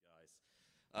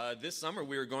This summer,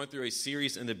 we are going through a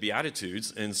series in the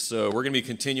Beatitudes, and so we're going to be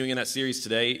continuing in that series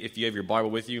today. If you have your Bible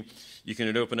with you, you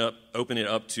can open it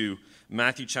up to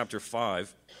Matthew chapter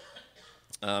 5.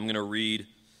 I'm going to read.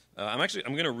 I'm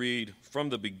going to read from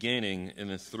the beginning and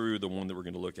then through the one that we're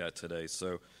going to look at today.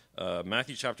 So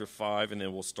Matthew chapter 5, and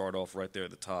then we'll start off right there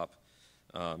at the top,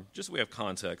 just so we have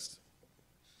context.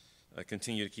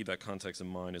 Continue to keep that context in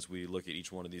mind as we look at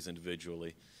each one of these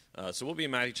individually. So we'll be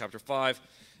in Matthew chapter 5.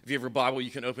 If you have your Bible,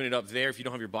 you can open it up there. If you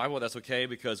don't have your Bible, that's okay,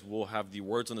 because we'll have the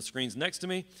words on the screens next to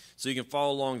me, so you can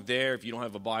follow along there. If you don't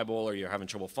have a Bible or you're having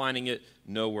trouble finding it,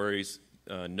 no worries.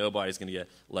 Nobody's going to get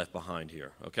left behind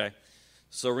here, okay?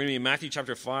 So we're going to be in Matthew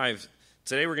chapter 5.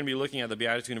 Today we're going to be looking at the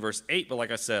Beatitude in verse 8, but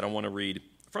like I said, I want to read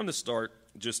from the start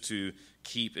just to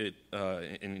keep it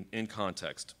in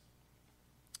context.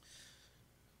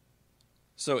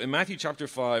 So in Matthew chapter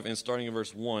 5, and starting in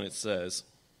verse 1, it says,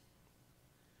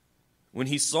 "When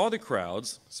he saw the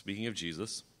crowds," speaking of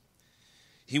Jesus,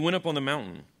 "he went up on the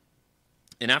mountain,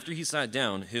 and after he sat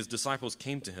down, his disciples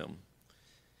came to him.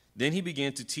 Then he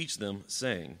began to teach them,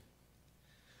 saying,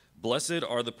 'Blessed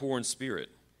are the poor in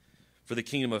spirit, for the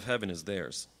kingdom of heaven is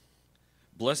theirs.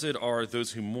 Blessed are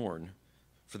those who mourn,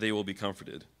 for they will be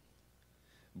comforted.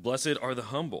 Blessed are the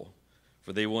humble,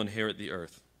 for they will inherit the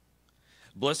earth.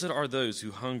 Blessed are those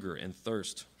who hunger and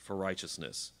thirst for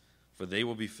righteousness, for they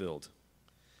will be filled.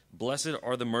 Blessed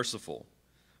are the merciful,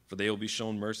 for they will be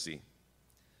shown mercy.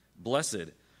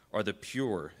 Blessed are the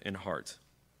pure in heart,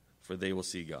 for they will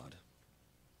see God.'"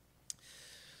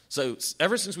 So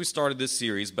ever since we started this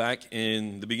series back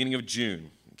in the beginning of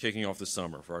June, kicking off the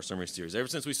summer for our summer series, ever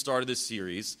since we started this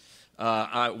series,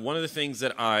 one of the things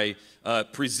that I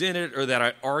presented or that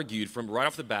I argued from right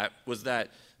off the bat was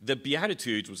that the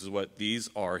Beatitudes, which is what these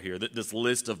are here, this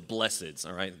list of blesseds,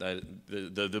 all right,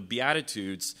 the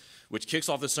Beatitudes, which kicks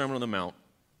off the Sermon on the Mount,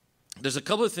 there's a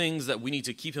couple of things that we need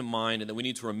to keep in mind and that we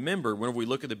need to remember whenever we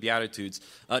look at the Beatitudes.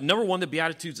 Number one, the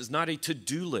Beatitudes is not a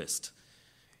to-do list.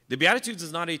 The Beatitudes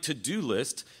is not a to-do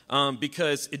list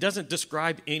because it doesn't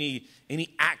describe any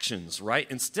actions, right?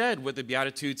 Instead, what the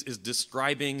Beatitudes is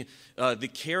describing the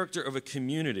character of a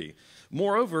community.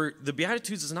 Moreover, the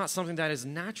Beatitudes is not something that is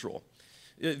natural.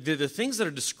 The things that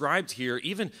are described here,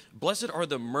 even blessed are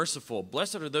the merciful,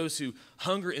 blessed are those who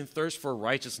hunger and thirst for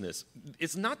righteousness.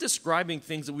 It's not describing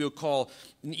things that we would call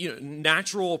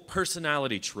natural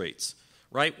personality traits,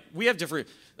 right? We have different,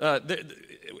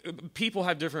 people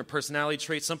have different personality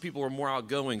traits. Some people are more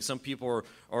outgoing. Some people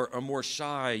are more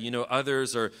shy.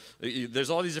 Others are, there's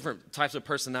all these different types of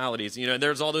personalities.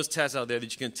 There's all those tests out there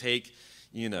that you can take,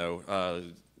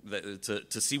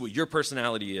 to see what your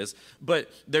personality is,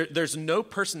 but there's no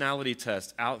personality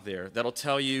test out there that'll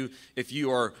tell you if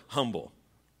you are humble,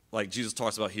 like Jesus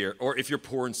talks about here, or if you're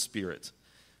poor in spirit.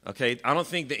 Okay, I don't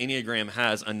think the Enneagram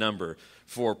has a number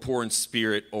for poor in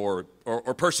spirit or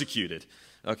persecuted.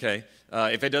 Okay,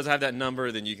 if it does have that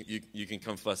number, then you can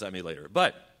come fuss at me later.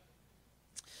 But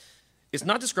it's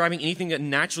not describing anything that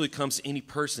naturally comes to any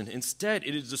person. Instead,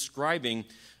 it is describing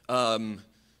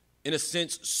in a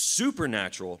sense,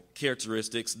 supernatural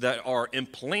characteristics that are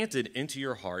implanted into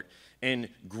your heart and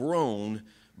grown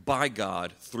by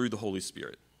God through the Holy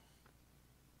Spirit.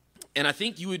 And I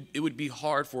think it would be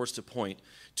hard for us to point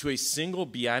to a single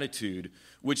beatitude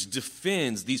which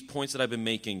defends these points that I've been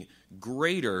making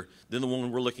greater than the one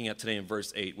we're looking at today in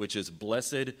verse 8, which is,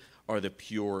 "Blessed are the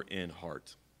pure in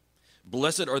heart."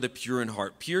 Blessed are the pure in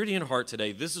heart. Purity in heart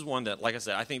today, this is one that, like I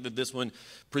said, I think that this one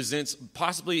presents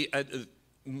possibly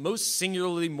most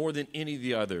singularly more than any of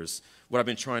the others, what I've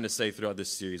been trying to say throughout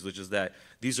this series, which is that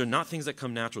these are not things that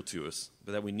come natural to us,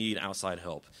 but that we need outside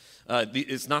help.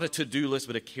 It's not a to-do list,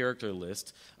 but a character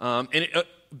list.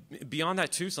 Beyond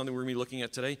that, too, something we're going to be looking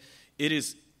at today, it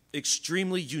is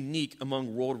extremely unique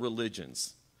among world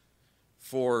religions.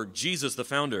 For Jesus, the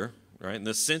founder, right, and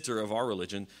the center of our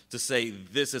religion, to say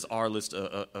this is our list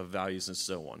of values and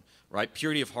so on, right?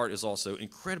 Purity of heart is also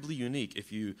incredibly unique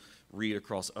if you read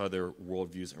across other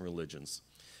worldviews and religions.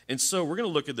 And so we're going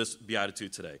to look at this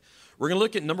beatitude today. We're going to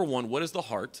look at, number one, what is the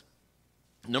heart?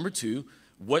 Number two,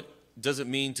 what does it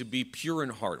mean to be pure in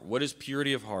heart? What is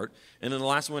purity of heart? And then the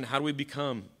last one, how do we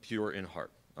become pure in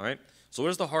heart? All right? So what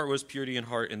is the heart? What is purity in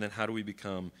heart? And then how do we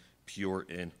become pure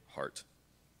in heart?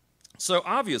 So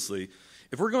obviously,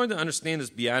 if we're going to understand this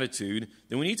beatitude,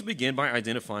 then we need to begin by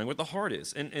identifying what the heart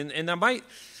is. And that might...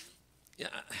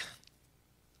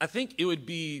 I think it would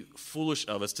be foolish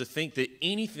of us to think that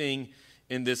anything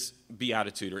in this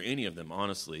beatitude, or any of them,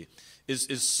 honestly,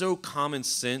 is so common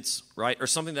sense, right? Or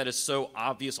something that is so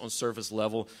obvious on surface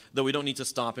level that we don't need to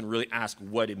stop and really ask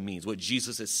what it means, what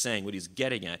Jesus is saying, what he's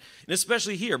getting at. And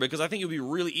especially here, because I think it would be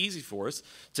really easy for us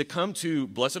to come to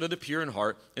blessed are the pure in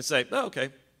heart and say, oh,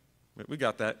 okay, we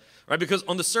got that, right? Because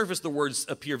on the surface, the words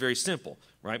appear very simple,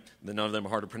 right? None of them are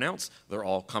hard to pronounce. They're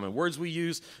all common words we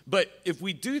use. But if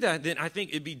we do that, then I think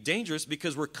it'd be dangerous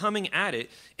because we're coming at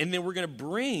it, and then we're going to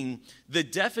bring the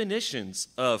definitions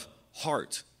of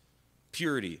heart,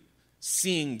 purity,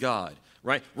 seeing God,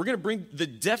 right? We're going to bring the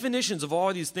definitions of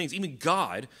all these things, even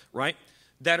God, right,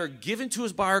 that are given to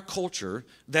us by our culture,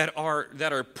 that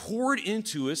are poured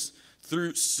into us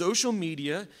through social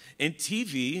media and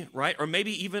TV, right? Or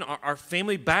maybe even our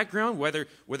family background, whether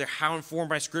how informed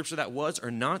by Scripture that was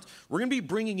or not. We're going to be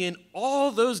bringing in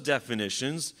all those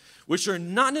definitions, which are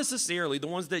not necessarily the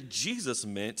ones that Jesus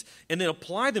meant, and then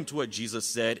apply them to what Jesus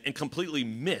said and completely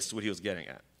miss what he was getting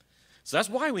at. So that's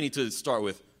why we need to start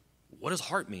with, what does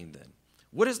heart mean then?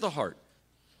 What is the heart?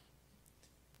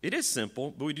 It is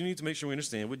simple, but we do need to make sure we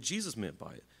understand what Jesus meant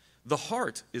by it. The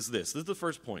heart is this. This is the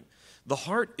first point. The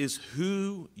heart is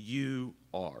who you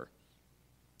are.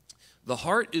 The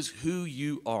heart is who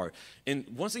you are. And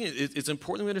once again, it's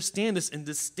important we understand this and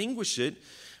distinguish it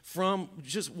from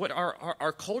just what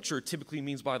our culture typically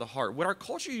means by the heart. What our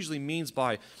culture usually means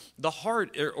by the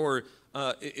heart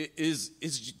is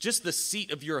just the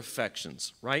seat of your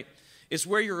affections, right? It's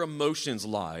where your emotions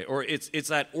lie, or it's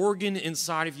that organ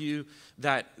inside of you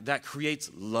that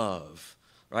creates love.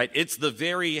 Right, it's the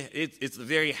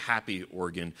very happy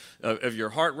organ of your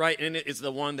heart, right? And it's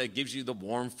the one that gives you the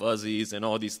warm fuzzies and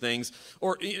all these things.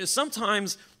 Or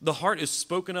sometimes the heart is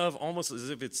spoken of almost as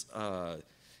if it's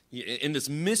in this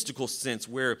mystical sense,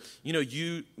 where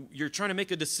you're trying to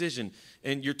make a decision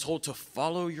and you're told to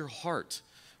follow your heart,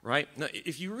 right? Now,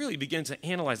 if you really begin to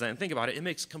analyze that and think about it, it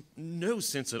makes no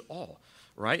sense at all,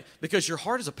 right? Because your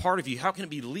heart is a part of you. How can it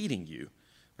be leading you?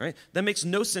 Right? That makes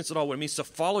no sense at all what it means to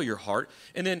follow your heart.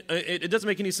 And then it doesn't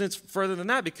make any sense further than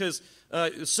that, because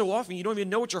so often you don't even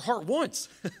know what your heart wants.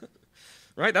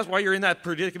 Right? That's why you're in that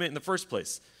predicament in the first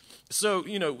place. So,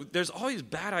 there's all these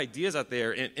bad ideas out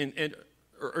there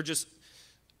or just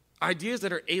ideas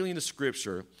that are alien to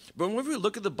Scripture. But whenever we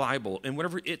look at the Bible and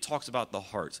whenever it talks about the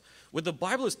heart, what the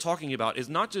Bible is talking about is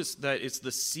not just that it's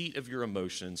the seat of your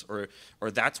emotions or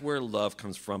that's where love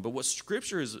comes from, but what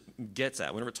Scripture gets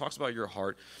at whenever it talks about your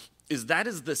heart is that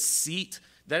is the seat,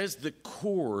 that is the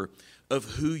core of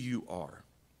who you are.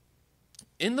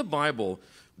 In the Bible,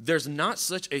 there's not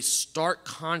such a stark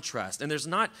contrast, and there's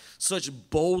not such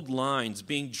bold lines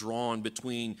being drawn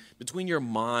between your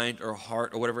mind or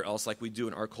heart or whatever else like we do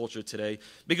in our culture today,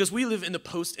 because we live in the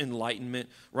post-Enlightenment,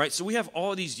 right? So we have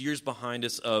all these years behind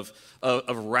us of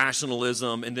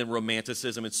rationalism and then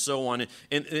romanticism and so on,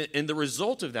 and the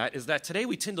result of that is that today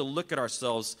we tend to look at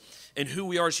ourselves and who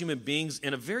we are as human beings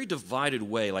in a very divided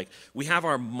way. Like, we have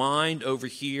our mind over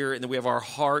here, and then we have our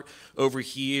heart over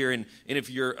here, and if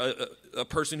you're a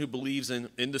person who believes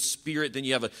in the Spirit, then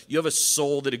you have a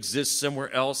soul that exists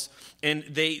somewhere else, and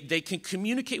they can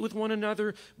communicate with one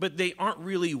another, but they aren't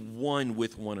really one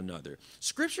with one another.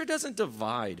 Scripture doesn't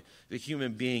divide the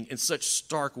human being in such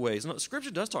stark ways. No,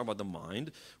 Scripture does talk about the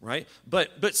mind, right?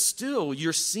 But still,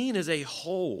 you're seen as a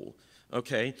whole.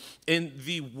 Okay, and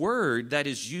the word that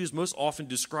is used most often to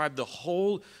describe the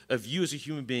whole of you as a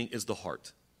human being is the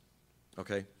heart.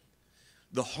 Okay,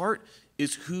 the heart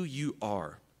is who you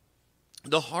are.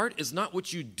 The heart is not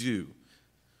what you do.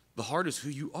 The heart is who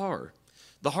you are.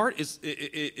 The heart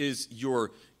is your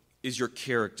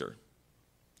character.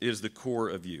 It is the core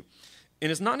of you.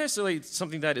 And it's not necessarily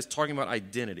something that is talking about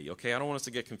identity, okay? I don't want us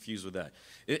to get confused with that.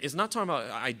 It's not talking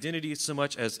about identity so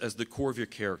much as the core of your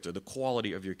character, the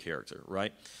quality of your character,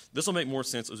 right? This will make more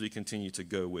sense as we continue to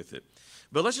go with it.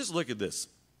 But let's just look at this.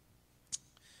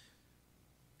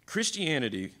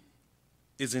 Christianity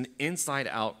is an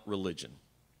inside-out religion.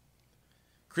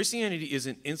 Christianity is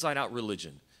an inside-out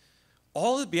religion.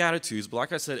 All the Beatitudes, but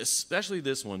like I said, especially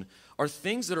this one, are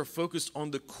things that are focused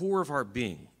on the core of our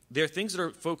being. They're things that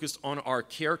are focused on our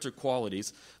character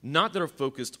qualities, not that are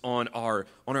focused on our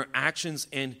actions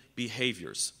and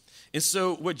behaviors. And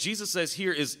so what Jesus says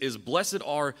here is blessed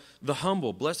are the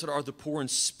humble, blessed are the poor in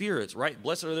spirit, right?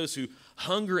 Blessed are those who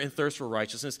hunger and thirst for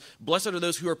righteousness. Blessed are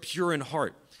those who are pure in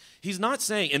heart. He's not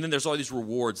saying, and then there's all these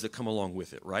rewards that come along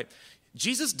with it, right?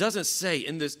 Jesus doesn't say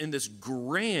in this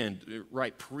grand,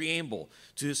 right, preamble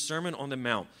to his Sermon on the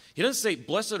Mount, he doesn't say,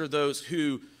 blessed are those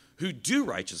who do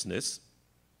righteousness.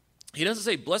 He doesn't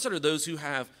say, blessed are those who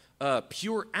have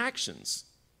pure actions,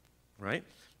 right?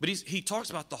 But he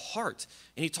talks about the heart,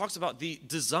 and he talks about the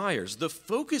desires. The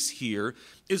focus here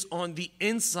is on the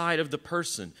inside of the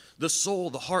person, the soul,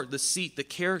 the heart, the seat, the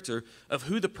character of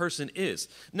who the person is.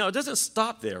 Now, it doesn't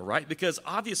stop there, right? Because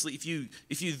obviously, if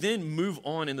you then move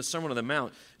on in the Sermon on the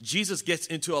Mount, Jesus gets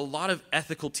into a lot of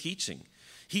ethical teaching.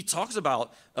 He talks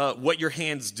about what your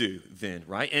hands do then,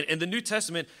 right? And the New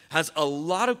Testament has a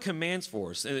lot of commands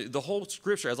for us. The whole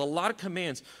Scripture has a lot of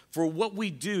commands for what we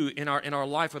do in our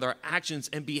life with our actions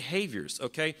and behaviors,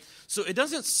 okay? So it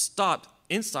doesn't stop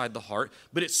inside the heart,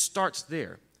 but it starts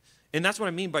there. And that's what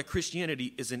I mean by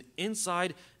Christianity is an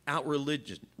inside-out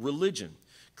religion.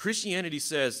 Christianity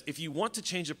says if you want to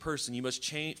change a person, you must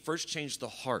first change the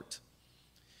heart.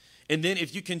 And then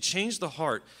if you can change the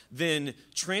heart, then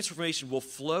transformation will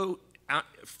flow out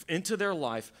into their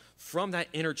life from that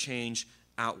interchange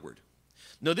outward.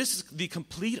 Now, this is the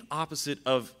complete opposite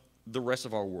of the rest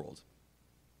of our world.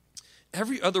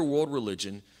 Every other world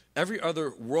religion, every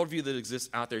other worldview that exists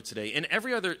out there today, and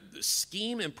every other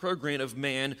scheme and program of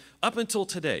man up until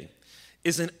today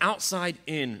is an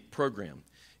outside-in program.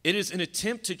 It is an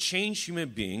attempt to change human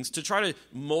beings, to try to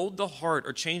mold the heart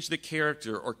or change the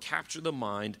character or capture the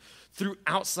mind through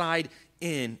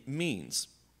outside-in means.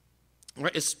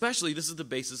 Right? Especially, this is the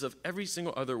basis of every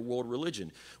single other world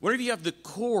religion. Whenever you have the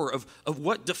core of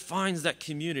what defines that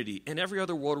community in every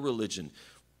other world religion,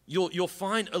 you'll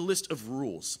find a list of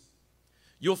rules.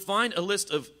 You'll find a list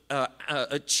of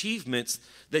achievements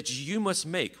that you must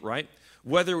make, right?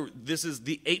 Whether this is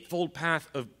the eightfold path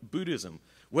of Buddhism,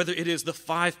 whether it is the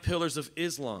 5 pillars of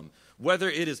Islam, whether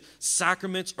it is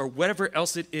sacraments or whatever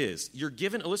else it is, you're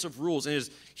given a list of rules, and it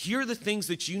is, here are the things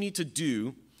that you need to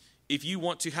do if you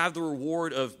want to have the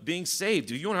reward of being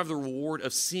saved, if you want to have the reward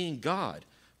of seeing God,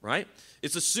 right?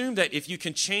 It's assumed that if you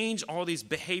can change all these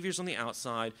behaviors on the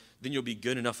outside, then you'll be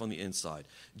good enough on the inside.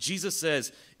 Jesus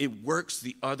says it works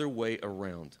the other way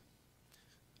around.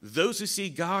 Those who see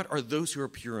God are those who are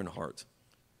pure in heart.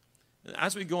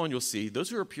 As we go on, you'll see those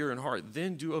who are pure in heart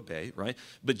then do obey, right?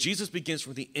 But Jesus begins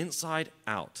from the inside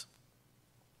out.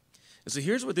 And so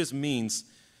here's what this means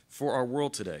for our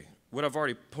world today. What I've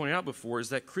already pointed out before is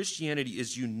that Christianity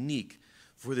is unique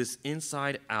for this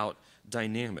inside-out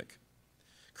dynamic.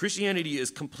 Christianity is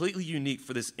completely unique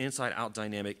for this inside-out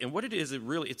dynamic. And what it is,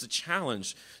 it's a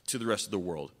challenge to the rest of the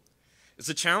world. It's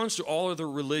a challenge to all other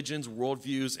religions,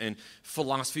 worldviews, and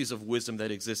philosophies of wisdom that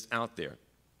exist out there.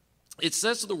 It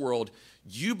says to the world,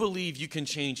 you believe you can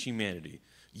change humanity.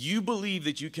 You believe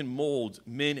that you can mold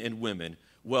men and women.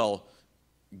 Well,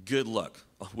 good luck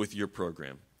with your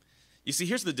program. You see,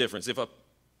 here's the difference.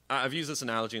 I've used this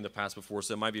analogy in the past before,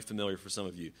 so it might be familiar for some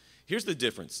of you. Here's the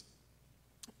difference.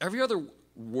 Every other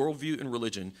worldview and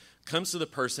religion comes to the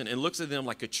person and looks at them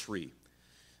like a tree.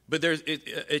 But there's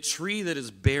a tree that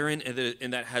is barren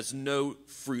and that has no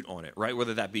fruit on it, right?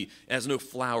 Whether that be, it has no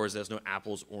flowers, it has no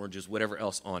apples, oranges, whatever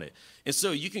else on it. And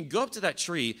so you can go up to that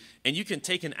tree and you can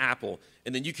take an apple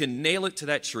and then you can nail it to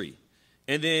that tree.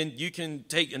 And then you can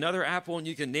take another apple and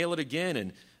you can nail it again.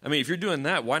 And I mean, if you're doing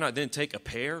that, why not then take a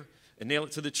pear and nail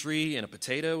it to the tree, and a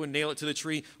potato and nail it to the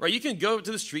tree, right? You can go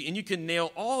to this tree and you can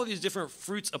nail all of these different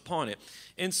fruits upon it.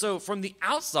 And so from the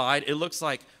outside, it looks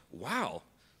like, wow,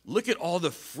 look at all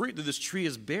the fruit that this tree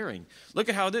is bearing. Look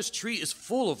at how this tree is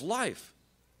full of life.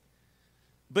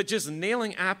 But just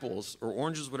nailing apples or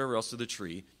oranges, whatever else, to the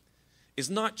tree is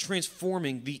not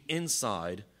transforming the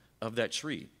inside of that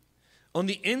tree. On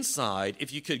the inside,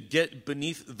 if you could get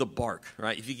beneath the bark,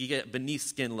 right, if you could get beneath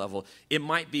skin level, it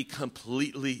might be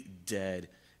completely dead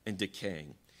and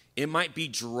decaying. It might be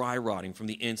dry rotting from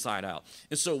the inside out.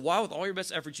 And so while with all your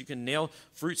best efforts you can nail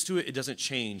fruits to it, it doesn't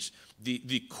change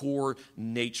the core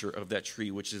nature of that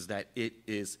tree, which is that it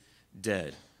is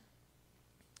dead.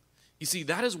 You see,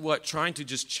 that is what trying to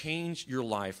just change your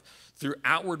life through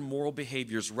outward moral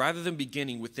behaviors rather than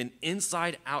beginning with an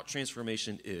inside-out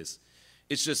transformation is.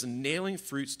 It's just nailing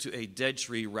fruits to a dead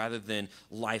tree rather than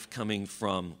life coming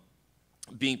from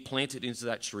being planted into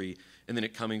that tree and then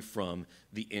it coming from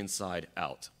the inside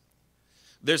out.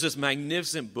 There's this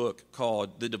magnificent book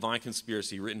called The Divine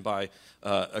Conspiracy written by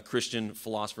a Christian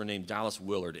philosopher named Dallas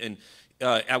Willard. And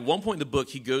at one point in the book,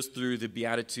 he goes through the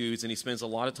Beatitudes and he spends a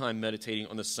lot of time meditating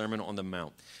on the Sermon on the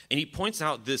Mount. And he points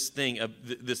out this thing,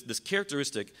 this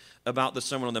characteristic about the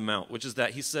Sermon on the Mount, which is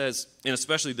that he says, and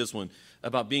especially this one,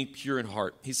 about being pure in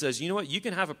heart. He says, you know what? You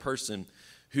can have a person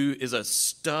who is a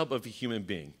stub of a human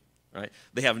being, right?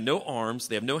 They have no arms,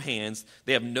 they have no hands,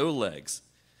 they have no legs,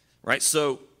 right?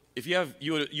 So if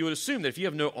you would assume that if you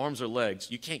have no arms or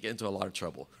legs, you can't get into a lot of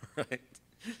trouble, right?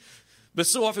 But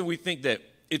so often we think that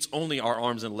it's only our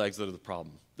arms and legs that are the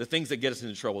problem, The things that get us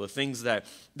into trouble, the things that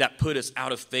put us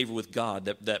out of favor with God,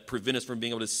 that prevent us from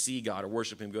being able to see God or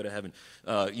worship him, go to heaven,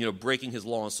 breaking his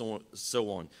law and so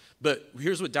on. But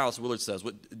here's what Dallas Willard says.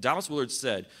 What Dallas Willard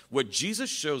said, what Jesus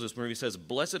shows us when he says,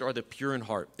 blessed are the pure in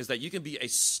heart, is that you can be a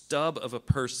stub of a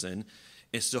person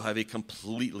and still have a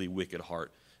completely wicked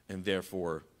heart and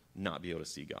therefore not be able to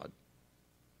see God.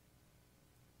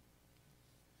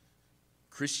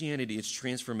 Christianity is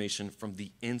transformation from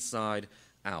the inside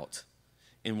out.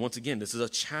 And once again, this is a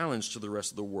challenge to the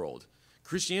rest of the world.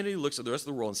 Christianity looks at the rest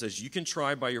of the world and says, you can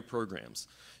try by your programs.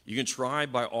 You can try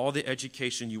by all the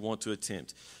education you want to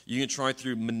attempt. You can try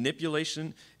through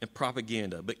manipulation and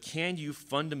propaganda. But can you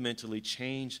fundamentally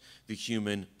change the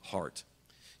human heart?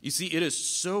 You see, it is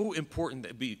so important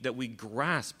that we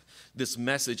grasp this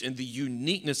message and the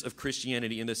uniqueness of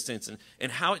Christianity in this sense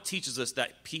and how it teaches us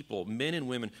that people, men and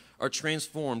women, are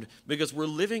transformed because we're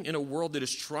living in a world that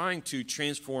is trying to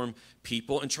transform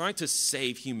people and trying to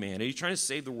save humanity, trying to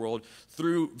save the world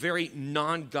through very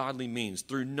non-godly means,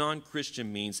 through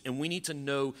non-Christian means, and we need to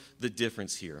know the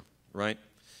difference here, right?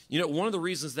 You know, one of the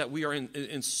reasons that we are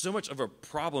in so much of a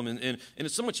problem and in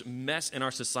so much mess in our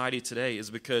society today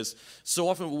is because so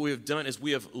often what we have done is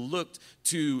we have looked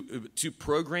to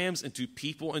programs and to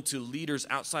people and to leaders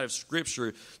outside of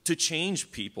Scripture to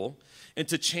change people and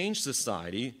to change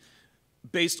society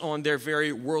based on their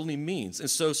very worldly means. And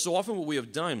so often what we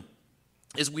have done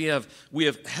is we have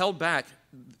held back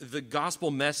the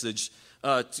gospel message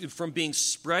from being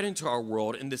spread into our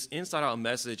world in this inside-out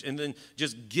message and then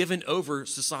just given over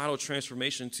societal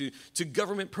transformation to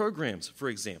government programs, for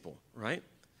example, right?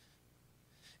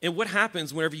 And what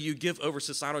happens whenever you give over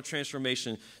societal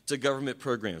transformation to government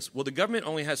programs? Well, the government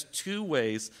only has two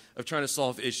ways of trying to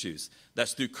solve issues.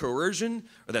 That's through coercion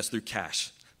or that's through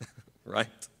cash, right?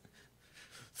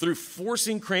 Through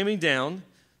cramming down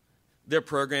their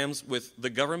programs with the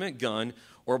government gun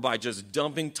or by just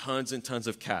dumping tons and tons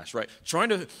of cash, right?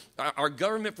 Our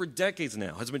government for decades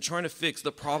now has been trying to fix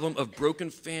the problem of broken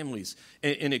families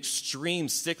and extreme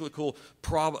cyclical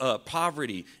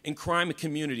poverty and crime in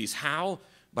communities. How?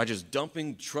 By just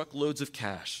dumping truckloads of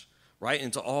cash, right,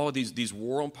 into all these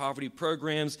war on poverty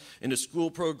programs, into school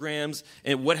programs.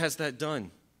 And what has that done?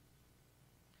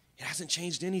 It hasn't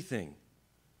changed anything.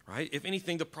 Right? If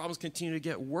anything, the problems continue to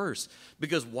get worse.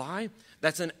 Because why?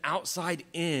 That's an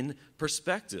outside-in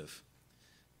perspective.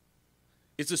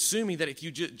 It's assuming that if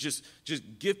you just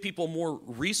give people more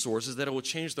resources, that it will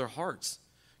change their hearts.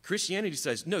 Christianity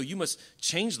says, no, you must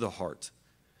change the heart,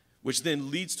 which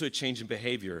then leads to a change in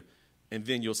behavior, and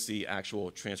then you'll see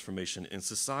actual transformation in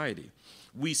society.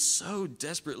 We so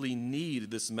desperately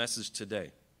need this message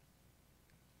today.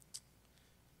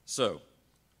 So,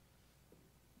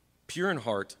 pure in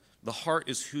heart, the heart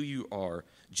is who you are.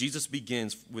 Jesus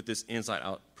begins with this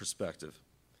inside-out perspective.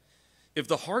 If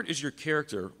the heart is your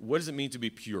character, what does it mean to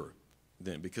be pure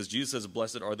then? Because Jesus says,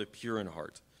 blessed are the pure in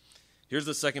heart. Here's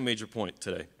the second major point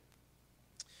today.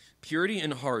 Purity in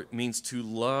heart means to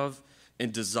love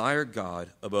and desire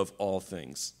God above all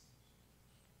things.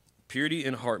 Purity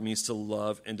in heart means to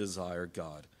love and desire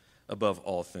God above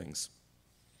all things.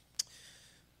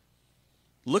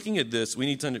 Looking at this,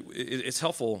 it's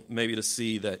helpful maybe to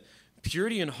see that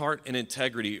purity in heart and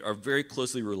integrity are very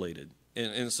closely related.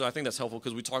 And so I think that's helpful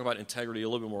because we talk about integrity a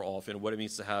little bit more often, what it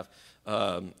means to have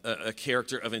a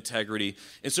character of integrity.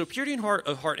 And so purity in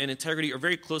heart and integrity are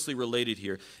very closely related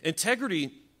here.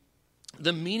 Integrity,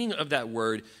 the meaning of that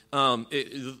word,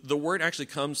 the word actually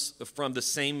comes from the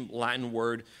same Latin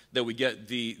word that we get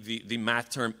the math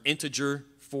term integer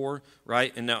for,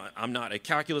 right? And now I'm not a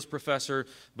calculus professor,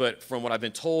 but from what I've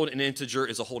been told, an integer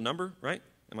is a whole number, right?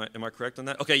 Am I correct on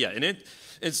that? Okay, yeah.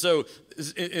 And so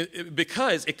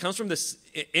because it comes from this,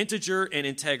 integer and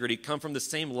integrity come from the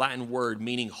same Latin word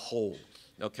meaning whole,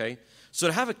 okay? So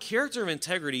to have a character of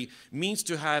integrity means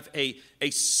to have a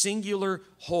singular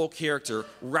whole character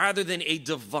rather than a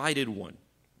divided one,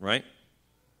 right?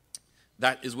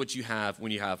 That is what you have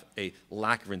when you have a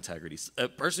lack of integrity. A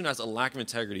person who has a lack of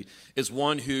integrity is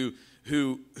one who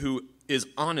is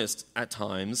honest at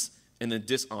times and then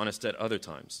dishonest at other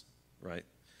times, right?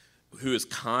 Who is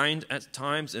kind at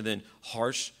times and then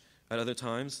harsh at other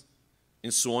times,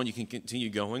 and so on. You can continue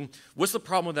going. What's the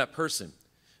problem with that person?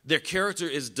 Their character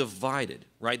is divided,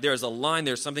 right? There's a line,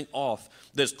 there's something off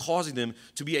that's causing them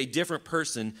to be a different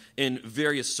person in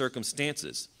various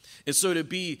circumstances. And so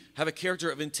to have a character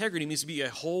of integrity means to be a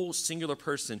whole singular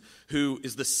person who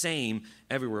is the same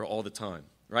everywhere all the time,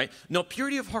 right? Now,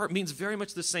 purity of heart means very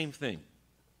much the same thing.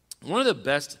 One of the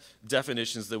best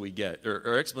definitions that we get,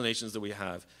 or explanations that we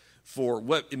have for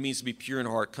what it means to be pure in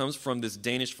heart, comes from this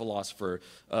Danish philosopher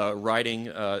writing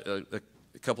a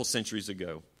a couple centuries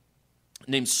ago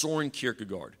named Soren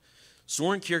Kierkegaard.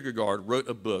 Soren Kierkegaard wrote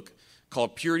a book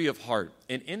called Purity of Heart.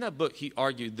 And in that book, he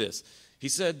argued this. He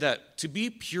said that to be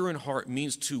pure in heart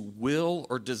means to will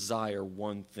or desire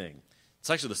one thing. It's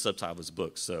actually the subtitle of his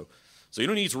book. So you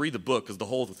don't need to read the book because the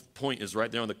whole point is right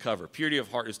there on the cover. Purity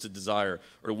of heart is to desire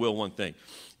or to will one thing.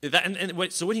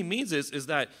 So what he means is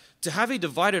that to have a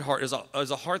divided heart is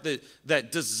a heart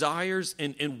that desires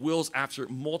and wills after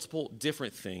multiple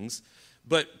different things.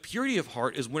 But purity of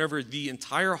heart is whenever the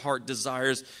entire heart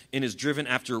desires and is driven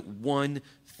after one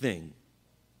thing.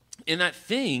 And that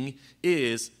thing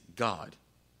is God.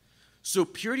 So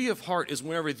purity of heart is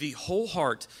whenever the whole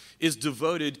heart is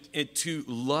devoted to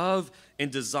love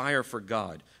and desire for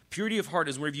God. Purity of heart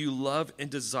is whenever you love and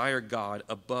desire God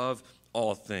above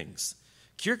all things.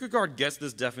 Kierkegaard gets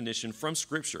this definition from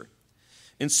Scripture.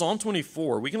 In Psalm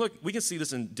 24, we can see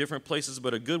this in different places,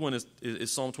 but a good one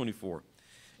is Psalm 24.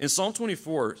 In Psalm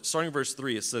 24, starting in verse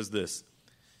 3, it says this.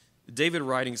 David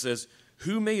writing says,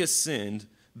 "Who may ascend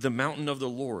the mountain of the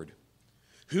Lord?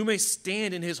 Who may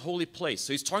stand in his holy place?"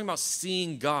 So he's talking about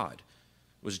seeing God,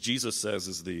 which Jesus says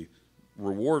is the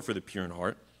reward for the pure in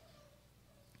heart.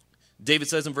 David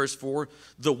says in verse 4,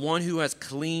 "The one who has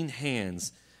clean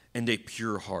hands and a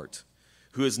pure heart,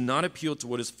 who has not appealed to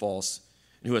what is false,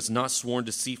 and who has not sworn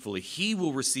deceitfully, he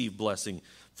will receive blessing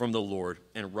from the Lord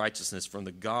and righteousness from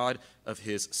the God of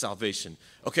his salvation."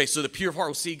 Okay, so the pure of heart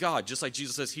will see God, just like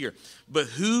Jesus says here. But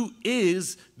who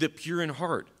is the pure in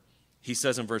heart? He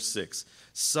says in verse 6,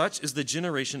 "Such is the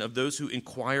generation of those who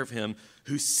inquire of him,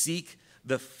 who seek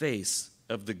the face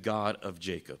of the God of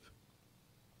Jacob."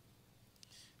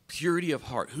 Purity of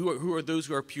heart. Who are those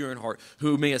who are pure in heart,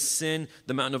 who may ascend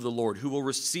the mountain of the Lord, who will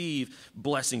receive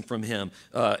blessing from him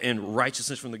and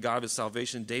righteousness from the God of his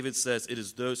salvation? David says it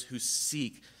is those who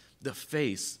seek the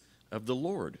face of the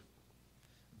Lord.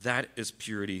 That is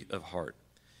purity of heart.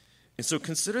 And so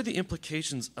consider the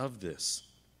implications of this.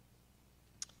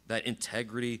 That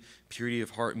integrity, purity of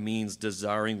heart means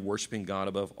desiring, worshiping God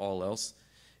above all else.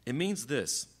 It means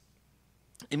this.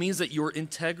 It means that your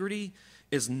integrity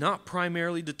is not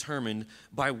primarily determined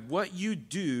by what you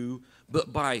do,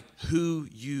 but by who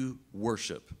you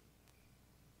worship.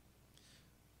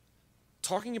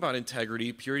 Talking about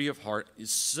integrity, purity of heart,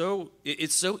 it's so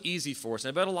easy for us. And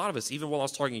I bet a lot of us, even while I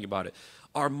was talking about it,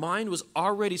 our mind was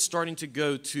already starting to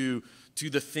go to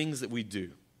the things that we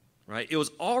do. Right? It was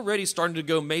already starting to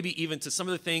go maybe even to some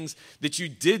of the things that you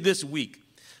did this week,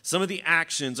 some of the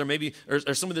actions, or maybe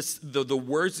or some of the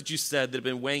words that you said that have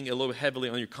been weighing a little heavily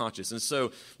on your conscience. And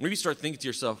so maybe you start thinking to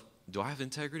yourself, do I have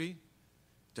integrity?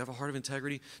 Do I have a heart of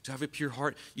integrity? Do I have a pure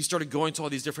heart? You started going to all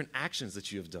these different actions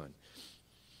that you have done.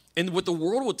 And what the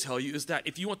world will tell you is that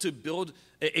if you want to build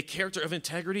a character of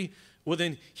integrity, well,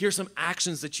 then here's some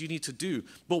actions that you need to do.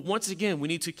 But once again, we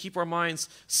need to keep our minds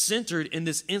centered in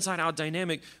this inside-out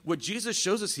dynamic. What Jesus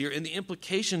shows us here in the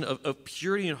implication of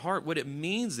purity in heart, what it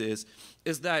means is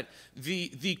that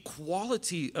the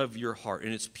quality of your heart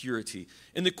and its purity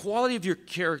and the quality of your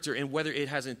character and whether it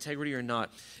has integrity or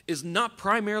not is not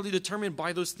primarily determined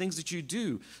by those things that you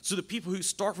do. So the people who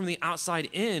start from the outside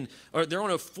in, they're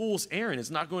on a fool's errand. It's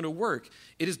not going to work.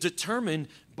 It is determined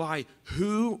by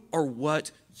who or what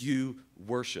you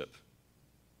worship.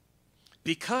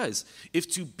 Because if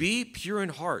to be pure in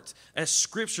heart, as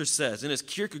Scripture says, and as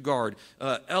Kierkegaard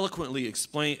eloquently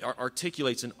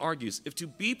articulates and argues, if to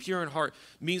be pure in heart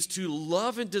means to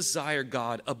love and desire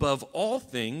God above all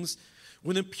things,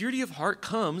 when the purity of heart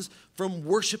comes from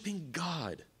worshiping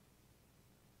God.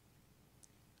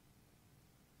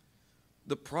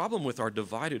 The problem with our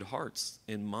divided hearts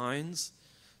and minds,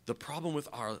 the problem with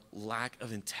our lack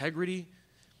of integrity,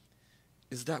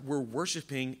 is that we're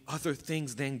worshiping other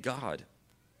things than God.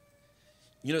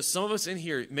 You know, some of us in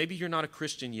here, maybe you're not a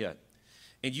Christian yet,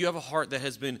 and you have a heart that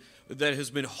has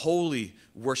been wholly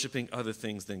worshiping other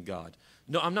things than God.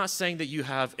 No, I'm not saying that you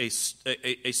have a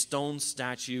stone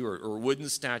statue or wooden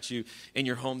statue in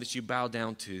your home that you bow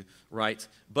down to, right?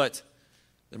 But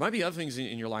there might be other things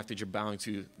in your life that you're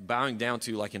bowing down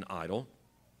to like an idol,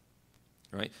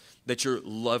 right? That you're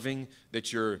loving,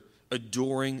 that you're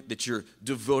adoring, that you're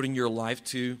devoting your life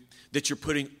to, that you're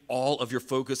putting all of your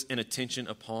focus and attention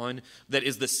upon, that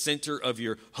is the center of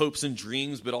your hopes and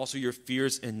dreams, but also your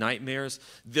fears and nightmares.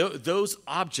 Those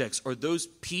objects or those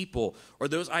people or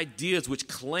those ideas which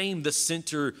claim the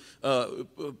center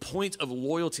point of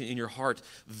loyalty in your heart,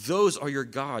 those are your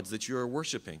gods that you are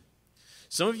worshiping.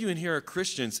 Some of you in here are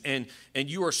Christians, and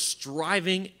you are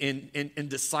striving in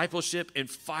discipleship and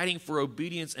fighting for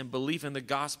obedience and belief in the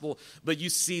gospel, but you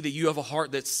see that you have a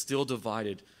heart that's still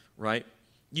divided, right?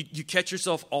 You catch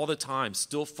yourself all the time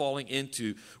still falling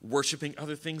into worshiping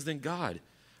other things than God,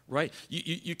 right?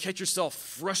 You catch yourself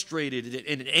frustrated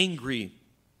and angry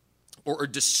or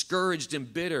discouraged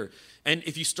and bitter. And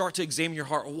if you start to examine your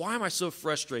heart, why am I so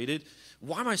frustrated?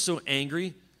 Why am I so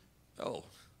angry? Oh,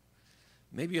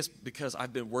 maybe it's because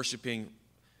I've been worshiping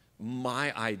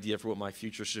my idea for what my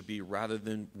future should be rather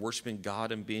than worshiping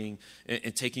God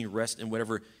and taking rest in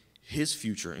whatever his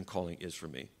future and calling is for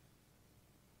me,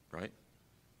 right?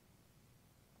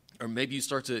 Or maybe you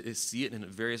start to see it in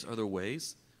various other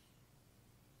ways.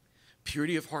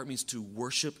 Purity of heart means to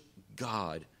worship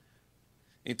God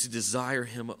and to desire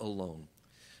him alone.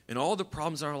 And all the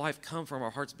problems in our life come from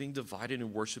our hearts being divided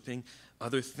and worshiping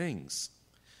other things.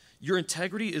 Your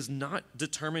integrity is not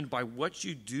determined by what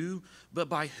you do, but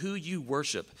by who you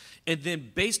worship. And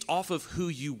then based off of who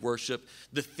you worship,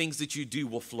 the things that you do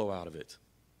will flow out of it.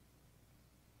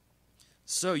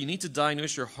 So you need to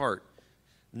diagnose your heart,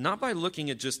 not by looking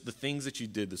at just the things that you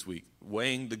did this week,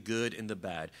 weighing the good and the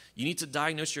bad. You need to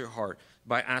diagnose your heart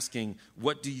by asking,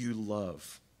 what do you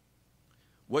love?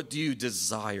 What do you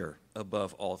desire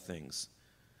above all things?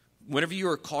 Whenever you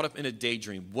are caught up in a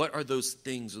daydream, what are those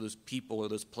things or those people or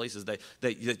those places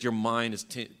that your mind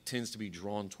tends to be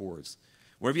drawn towards?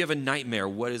 Whenever you have a nightmare,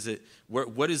 what is it?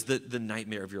 What is the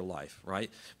nightmare of your life,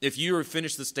 right? If you were to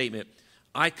finish the statement,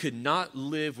 I could not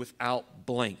live without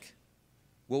blank,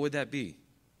 what would that be?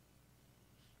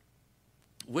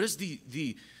 What is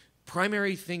the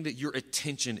primary thing that your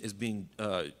attention is being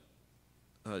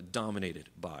dominated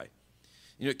by?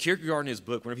 You know, Kierkegaard in his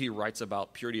book, whenever he writes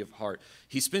about purity of heart,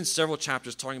 he spends several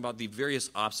chapters talking about the various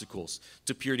obstacles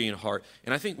to purity in heart.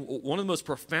 And I think one of the most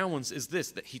profound ones is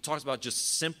this, that he talks about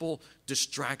just simple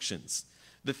distractions,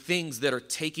 the things that are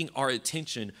taking our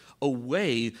attention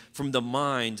away from the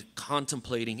mind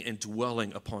contemplating and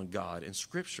dwelling upon God in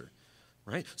Scripture,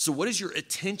 right? So what is your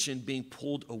attention being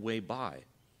pulled away by?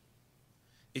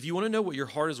 If you want to know what your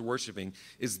heart is worshiping,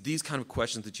 is these kind of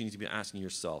questions that you need to be asking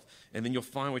yourself. And then you'll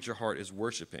find what your heart is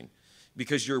worshiping.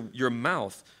 Because your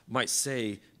mouth might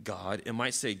say God, it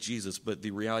might say Jesus, but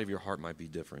the reality of your heart might be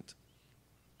different.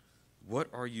 What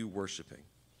are you worshiping?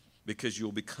 Because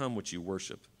you'll become what you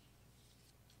worship.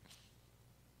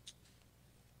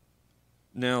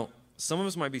 Now, some of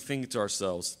us might be thinking to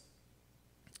ourselves,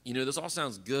 you know, this all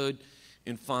sounds good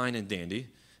and fine and dandy.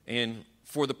 And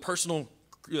for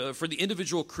the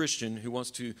individual Christian who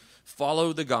wants to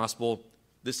follow the gospel,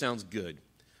 this sounds good.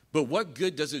 But what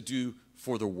good does it do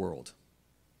for the world?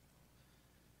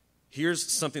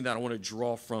 Here's something that I want to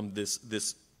draw from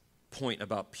this point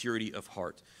about purity of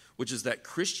heart, which is that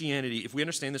Christianity, if we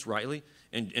understand this rightly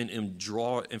and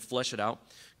draw and flesh it out,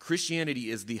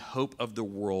 Christianity is the hope of the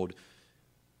world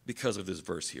because of this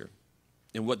verse here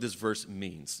and what this verse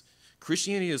means.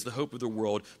 Christianity is the hope of the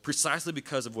world precisely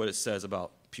because of what it says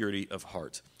about purity of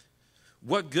heart.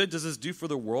 What good does this do for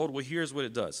the world? Well, here's what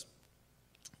it does.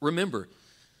 Remember,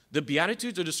 the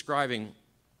Beatitudes are describing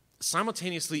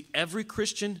simultaneously every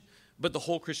Christian, but the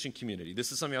whole Christian community.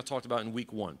 This is something I talked about in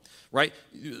week 1, right?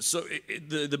 So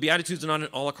the Beatitudes are not an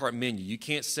a la carte menu. You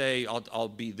can't say, I'll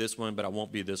be this one, but I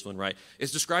won't be this one, right?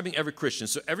 It's describing every Christian.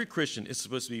 So every Christian is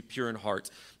supposed to be pure in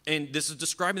heart. And this is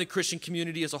describing the Christian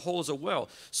community as a whole as well.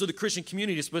 So the Christian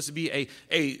community is supposed to be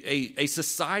a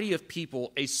society of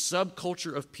people, a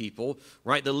subculture of people,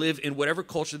 right, that live in whatever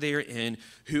culture they are in,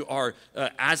 who are,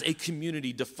 as a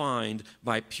community, defined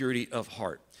by purity of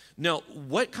heart. Now,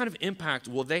 what kind of impact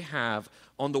will they have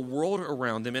on the world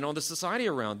around them and on the society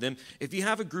around them if you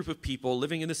have a group of people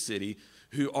living in the city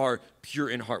who are pure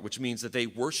in heart, which means that they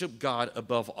worship God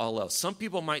above all else? Some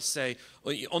people might say,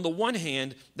 on the one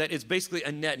hand, that it's basically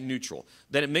a net neutral,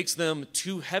 that it makes them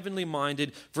too heavenly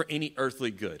minded for any earthly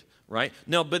good, right?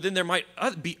 Now, but then there might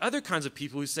be other kinds of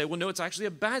people who say, well, no, it's actually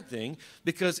a bad thing,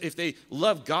 because if they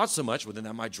love God so much, well, then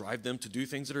that might drive them to do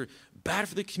things that are bad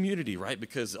for the community, right?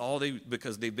 Because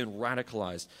they've been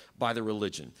radicalized by the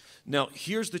religion. Now,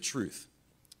 here's the truth.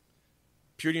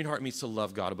 Purity in heart means to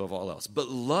love God above all else. But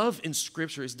love in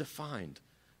Scripture is defined.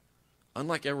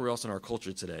 Unlike everywhere else in our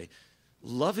culture today,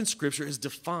 love in Scripture is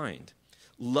defined.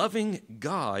 Loving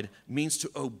God means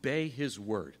to obey His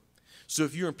word. So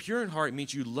if you're pure in heart, it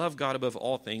means you love God above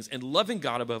all things. And loving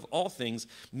God above all things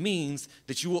means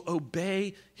that you will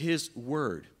obey His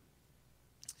word.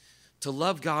 To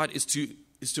love God is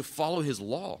to follow His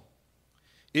law.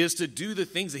 It is to do the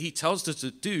things that He tells us to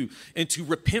do and to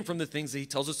repent from the things that He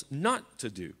tells us not to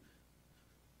do,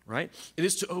 right? It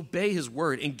is to obey His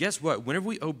word. And guess what? Whenever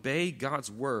we obey God's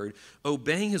word,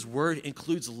 obeying His word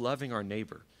includes loving our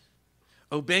neighbor.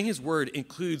 Obeying his word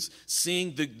includes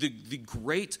seeing the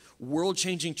great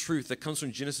world-changing truth that comes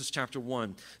from Genesis chapter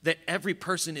 1, that every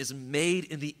person is made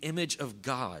in the image of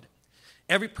God.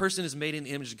 Every person is made in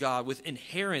the image of God with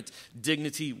inherent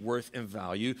dignity, worth, and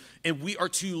value, and we are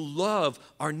to love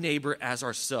our neighbor as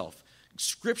ourselves.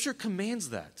 Scripture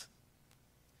commands that.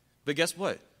 But guess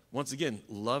what? Once again,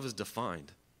 love is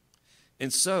defined.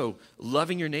 And so,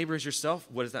 loving your neighbor as yourself,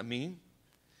 what does that mean?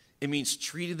 It means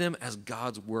treating them as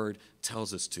God's word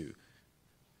tells us to,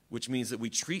 which means that we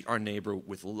treat our neighbor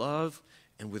with love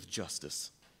and with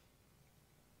justice.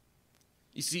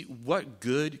 You see, what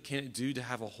good can it do to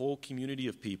have a whole community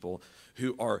of people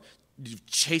who are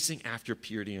chasing after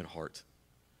purity in heart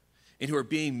and who are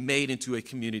being made into a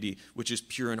community which is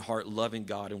pure in heart, loving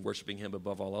God and worshiping him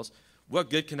above all else? What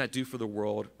good can that do for the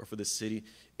world or for the city?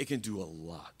 It can do a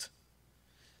lot.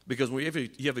 Because when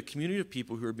you have a community of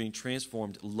people who are being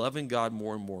transformed, loving God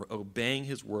more and more, obeying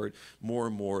his word more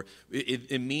and more,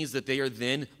 it means that they are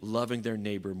then loving their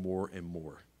neighbor more and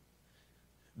more.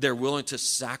 They're willing to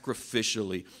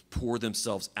sacrificially pour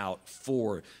themselves out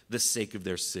for the sake of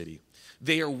their city.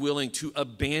 They are willing to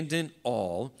abandon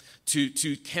all,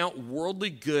 to count worldly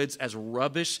goods as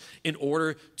rubbish in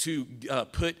order to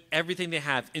put everything they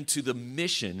have into the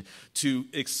mission to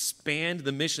expand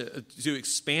the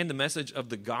message of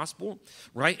the gospel,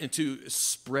 right? And to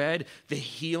spread the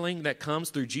healing that comes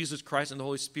through Jesus Christ and the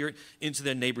Holy Spirit into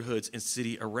their neighborhoods and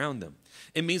city around them.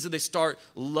 It means that they start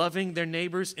loving their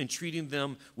neighbors and treating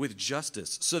them with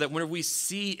justice, so that whenever we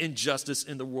see injustice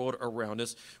in the world around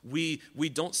us, we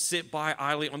don't sit by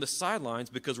idly on the sidelines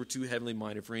because we're too heavenly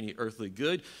minded for any earthly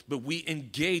good, but we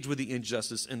engage with the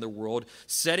injustice in the world,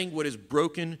 setting what is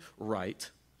broken right,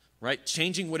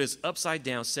 changing what is upside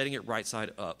down, setting it right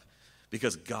side up,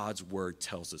 because God's word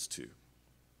tells us to.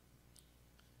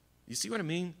 You see what I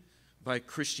mean by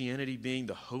Christianity being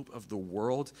the hope of the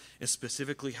world, and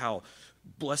specifically how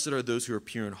blessed are those who are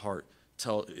pure in heart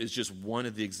is just one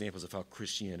of the examples of how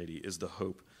Christianity is the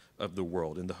hope of the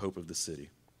world and the hope of the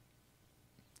city.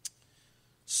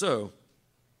 So,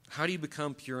 how do you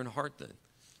become pure in heart then?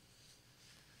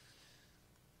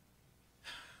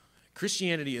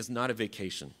 Christianity is not a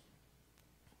vacation.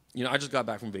 You know, I just got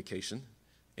back from vacation,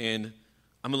 and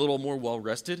I'm a little more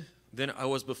well-rested than I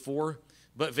was before,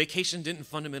 but vacation didn't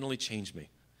fundamentally change me,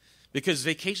 because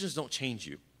vacations don't change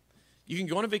you. You can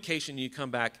go on a vacation and you come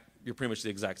back, you're pretty much the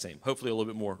exact same, hopefully a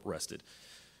little bit more rested.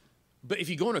 But if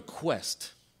you go on a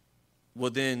quest,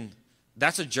 well then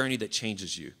that's a journey that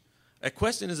changes you. A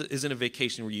quest isn't a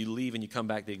vacation where you leave and you come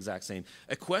back the exact same.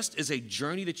 A quest is a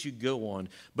journey that you go on,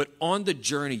 but on the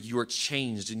journey you are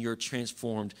changed and you're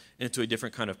transformed into a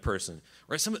different kind of person.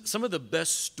 Right? Some of the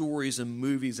best stories and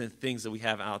movies and things that we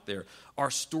have out there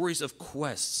are stories of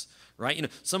quests. Right? You know,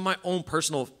 some of my own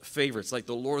personal favorites, like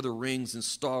The Lord of the Rings and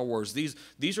Star Wars,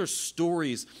 these are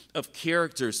stories of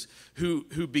characters who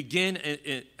begin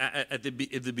at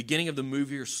the beginning of the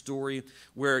movie or story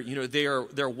where, you know,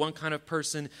 they're one kind of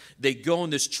person. They go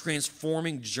on this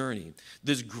transforming journey,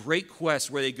 this great quest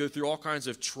where they go through all kinds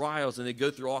of trials and they go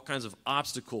through all kinds of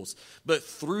obstacles. But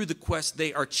through the quest,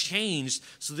 they are changed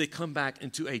so they come back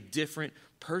into a different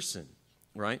person,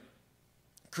 right?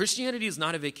 Christianity is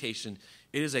not a vacation.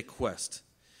 It is a quest.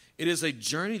 It is a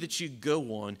journey that you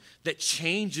go on that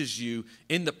changes you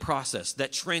in the process,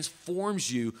 that transforms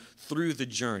you through the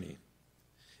journey.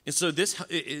 And so this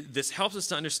helps us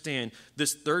to understand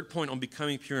this third point on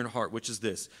becoming pure in heart, which is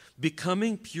this.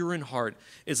 Becoming pure in heart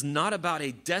is not about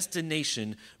a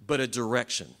destination, but a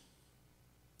direction.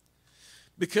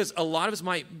 Because a lot of us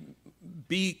might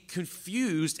be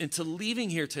confused into leaving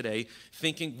here today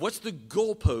thinking, what's the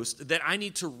goalpost that I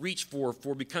need to reach for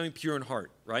becoming pure in heart,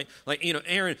 right? Like, you know,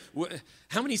 Aaron,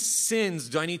 how many sins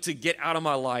do I need to get out of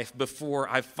my life before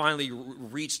I finally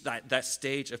reach that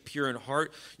stage of pure in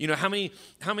heart? You know, how many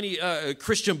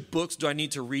Christian books do I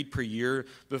need to read per year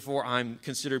before I'm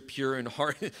considered pure in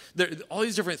heart? All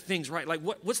these different things, right? Like,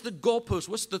 what's the goalpost?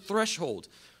 What's the threshold?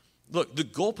 Look, the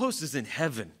goalpost is in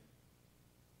heaven.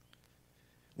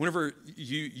 Whenever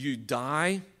you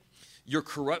die, your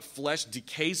corrupt flesh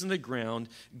decays in the ground.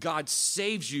 God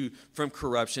saves you from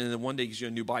corruption, and then one day gives you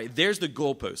a new body. There's the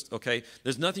goalpost, okay?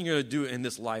 There's nothing you're going to do in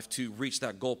this life to reach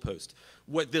that goalpost.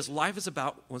 What this life is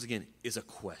about, once again, is a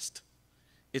quest.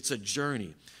 It's a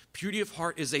journey. Purity of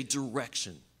heart is a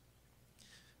direction.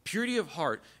 Purity of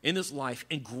heart in this life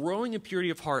and growing in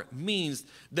purity of heart means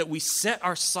that we set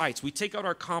our sights, we take out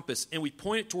our compass, and we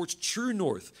point it towards true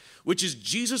north, which is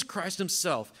Jesus Christ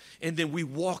himself, and then we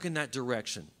walk in that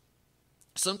direction.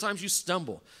 Sometimes you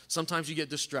stumble. Sometimes you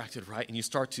get distracted, right? And you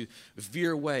start to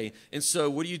veer away. And so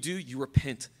what do? You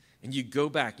repent and you go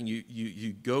back and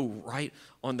you go right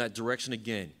on that direction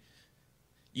again.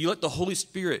 You let the Holy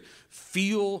Spirit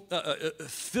fill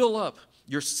up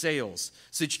your sails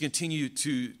so that you continue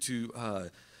to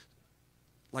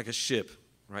like a ship,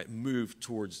 right, move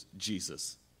towards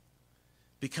Jesus.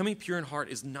 Becoming pure in heart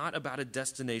is not about a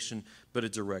destination, but a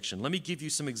direction. Let me give you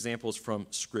some examples from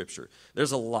Scripture.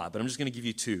 There's a lot, but I'm just going to give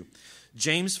you two.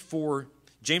 James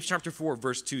chapter 4,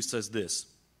 verse 2 says this: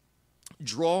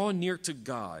 "Draw near to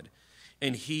God,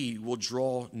 and he will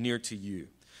draw near to you.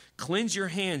 Cleanse your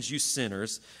hands, you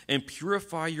sinners, and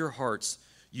purify your hearts,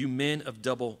 you men of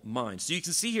double mind." So you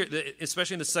can see here,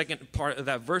 especially in the second part of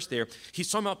that verse there, he's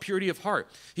talking about purity of heart.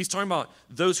 He's talking about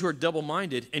those who are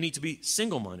double-minded and need to be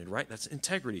single-minded, right? That's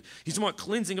integrity. He's talking about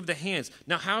cleansing of the hands.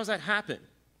 Now, how does that happen?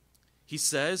 He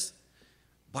says,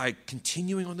 by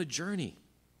continuing on the journey,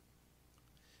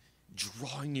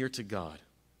 drawing near to God,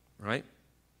 right?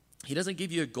 He doesn't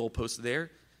give you a goalpost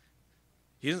there.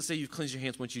 He doesn't say you cleanse your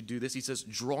hands once you do this. He says,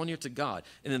 draw near to God,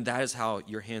 and then that is how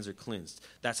your hands are cleansed.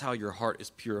 That's how your heart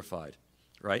is purified,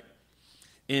 right?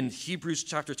 In Hebrews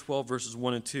chapter 12, verses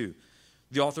 1 and 2,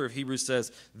 the author of Hebrews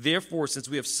says, "Therefore, since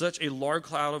we have such a large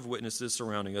cloud of witnesses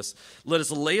surrounding us, let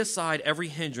us lay aside every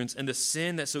hindrance and the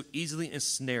sin that so easily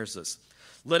ensnares us.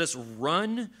 Let us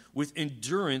run with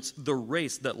endurance the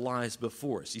race that lies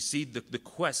before us." You see the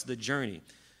quest, the journey.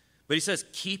 But he says,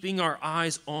 keeping our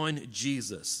eyes on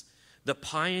Jesus, the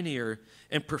pioneer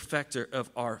and perfecter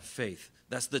of our faith.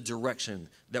 That's the direction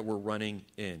that we're running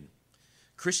in.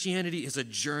 Christianity is a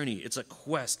journey. It's a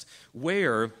quest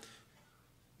where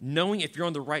knowing if you're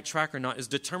on the right track or not is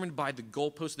determined by the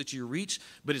goalpost that you reach,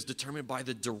 but is determined by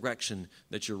the direction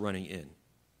that you're running in.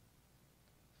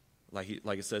 Like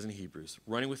it says in Hebrews,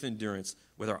 running with endurance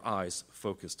with our eyes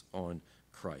focused on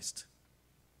Christ.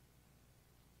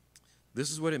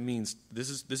 This is what it means. This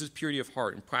is purity of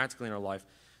heart, and practically in our life,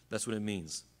 that's what it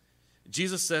means.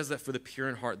 Jesus says that for the pure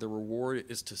in heart, the reward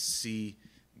is to see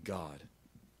God.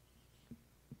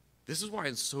 This is why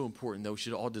it's so important that we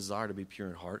should all desire to be pure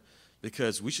in heart,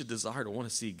 because we should desire to want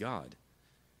to see God.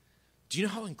 Do you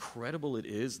know how incredible it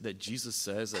is that Jesus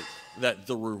says that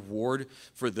the reward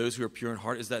for those who are pure in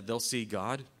heart is that they'll see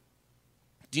God?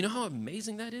 Do you know how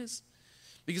amazing that is?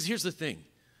 Because here's the thing.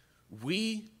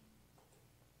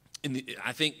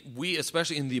 I think we,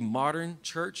 especially in the modern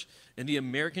church, in the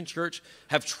American church,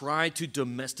 have tried to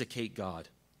domesticate God.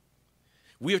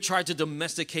 We have tried to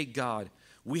domesticate God.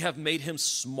 We have made him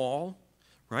small,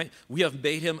 right? We have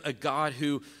made him a God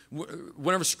who,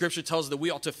 whenever Scripture tells us that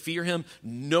we ought to fear him,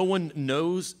 no one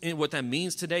knows what that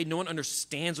means today. No one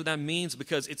understands what that means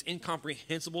because it's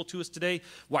incomprehensible to us today.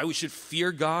 Why we should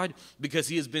fear God, because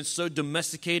he has been so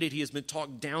domesticated. He has been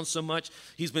talked down so much.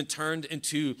 He's been turned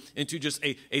into just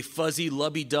a fuzzy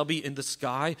lubby-dubby in the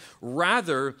sky,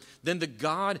 rather than the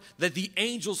God that the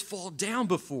angels fall down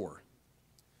before.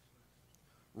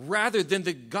 Rather than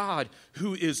the God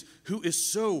who is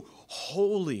so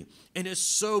holy and is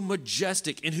so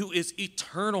majestic and who is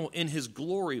eternal in his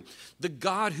glory. The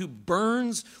God who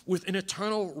burns with an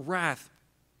eternal wrath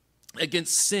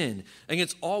against sin,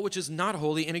 against all which is not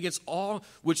holy, and against all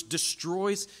which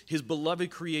destroys his beloved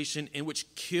creation and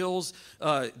which kills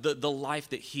the life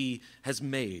that he has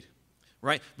made.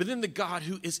 Right? But then the God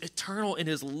who is eternal in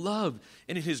his love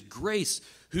and in his grace,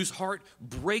 whose heart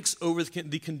breaks over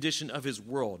the condition of his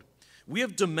world. We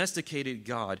have domesticated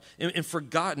God and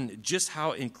forgotten just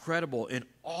how incredible and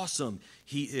awesome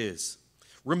he is.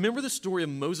 Remember the story of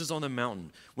Moses on the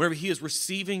mountain, whenever he is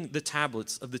receiving the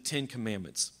tablets of the 10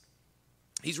 Commandments.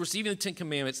 He's receiving the 10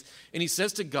 Commandments, and he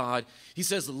says to God, he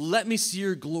says, "Let me see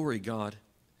your glory, God."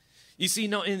 You see,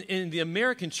 now in the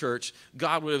American church,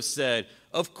 God would have said,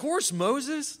 "Of course,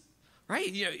 Moses,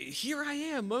 right? You know, here I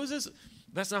am, Moses."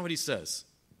 That's not what he says.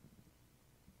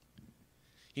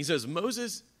 He says,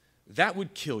 "Moses, that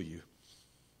would kill you.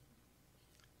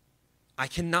 I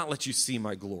cannot let you see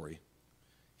my glory."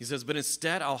 He says, "But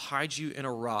instead, I'll hide you in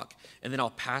a rock, and then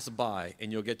I'll pass by,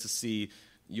 and you'll get to see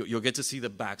the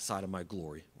backside of my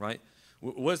glory." Right?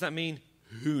 What does that mean?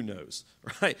 Who knows,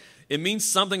 right? It means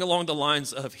something along the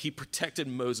lines of he protected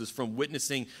Moses from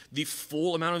witnessing the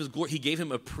full amount of his glory. He gave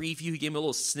him a preview. He gave him a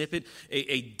little snippet,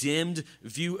 a dimmed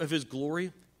view of his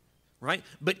glory, right?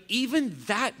 But even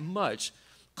that much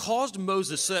caused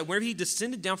Moses, so that whenever he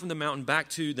descended down from the mountain back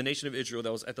to the nation of Israel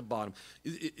that was at the bottom,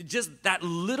 just that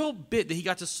little bit that he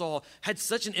got to saw had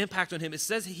such an impact on him. It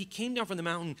says he came down from the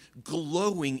mountain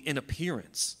glowing in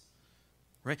appearance.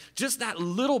 Right? Just that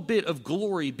little bit of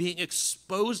glory being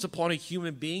exposed upon a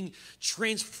human being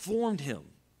transformed him.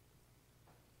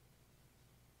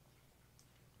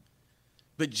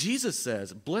 But Jesus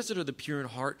says, blessed are the pure in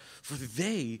heart, for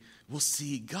they will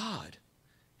see God.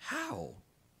 How?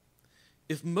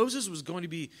 If Moses was going to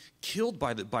be killed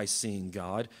by seeing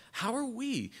God, how are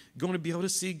we going to be able to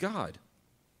see God?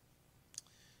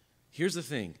 Here's the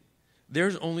thing.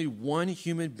 There's only one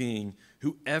human being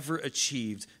who ever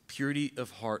achieved purity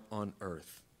of heart on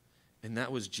earth, and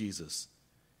that was Jesus.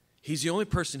 He's the only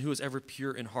person who was ever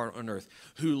pure in heart on earth,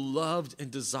 who loved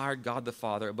and desired God the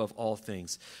Father above all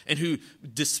things, and who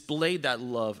displayed that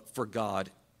love for God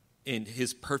in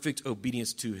his perfect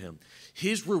obedience to him.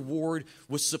 His reward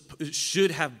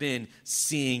should have been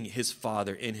seeing his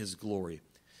Father in his glory.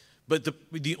 But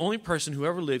the only person who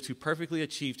ever lived who perfectly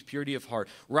achieved purity of heart,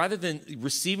 rather than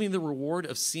receiving the reward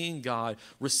of seeing God,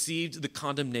 received the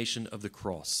condemnation of the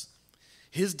cross.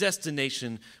 His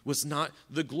destination was not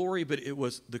the glory, but it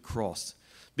was the cross.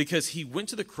 Because he went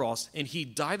to the cross and he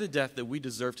died the death that we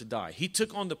deserve to die. He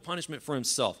took on the punishment for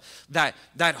himself. That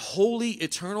holy,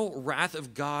 eternal wrath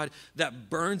of God that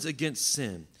burns against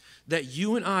sin. That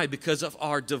you and I, because of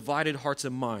our divided hearts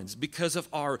and minds, because of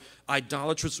our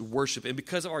idolatrous worship, and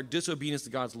because of our disobedience to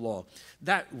God's law,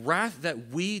 that wrath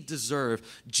that we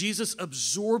deserve, Jesus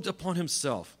absorbed upon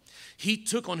himself. He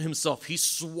took on himself. He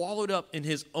swallowed up in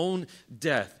his own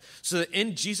death. So that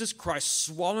in Jesus Christ,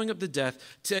 swallowing up the death,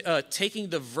 taking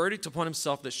the verdict upon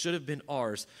himself that should have been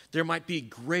ours, there might be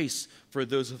grace for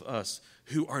those of us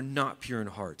who are not pure in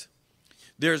heart.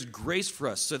 There's grace for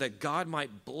us so that God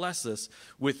might bless us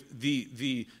with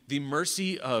the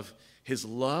mercy of his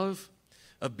love,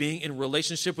 of being in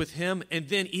relationship with him, and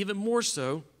then even more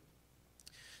so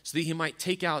that he might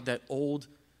take out that old,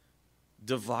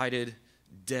 divided,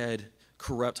 dead,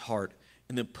 corrupt heart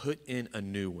and then put in a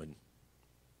new one.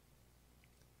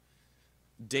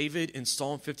 David in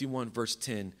Psalm 51 verse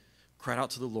 10 cried out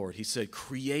to the Lord. He said,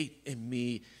 create in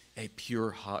me a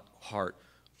pure heart,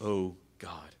 O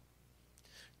God.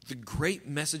 The great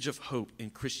message of hope in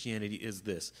Christianity is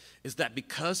this, is that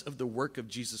because of the work of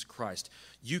Jesus Christ,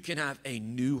 you can have a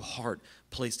new heart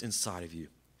placed inside of you.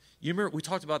 You remember, we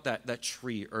talked about that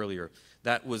tree earlier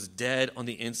that was dead on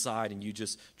the inside and you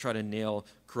just try to nail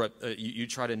you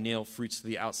try to nail fruits to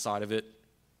the outside of it.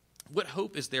 What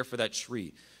hope is there for that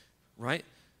tree, right?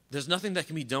 There's nothing that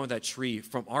can be done with that tree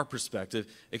from our perspective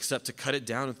except to cut it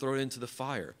down and throw it into the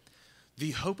fire.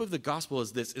 The hope of the gospel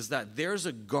is this, is that there's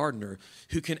a gardener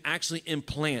who can actually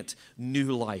implant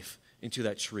new life into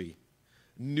that tree.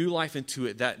 New life into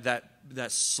it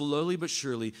that slowly but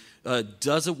surely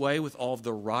does away with all of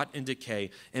the rot and decay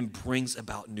and brings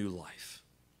about new life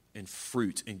and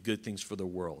fruit and good things for the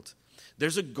world.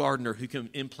 There's a gardener who can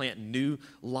implant new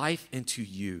life into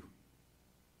you,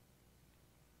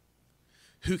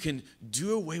 who can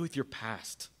do away with your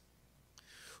past,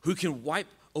 who can wipe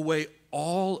away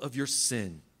all of your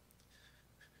sin,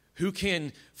 who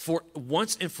can for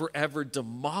once and forever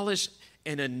demolish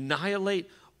and annihilate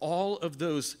all of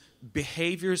those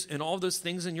behaviors and all of those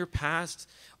things in your past,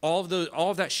 all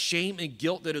of that shame and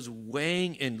guilt that is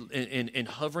weighing and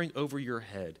hovering over your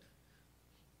head.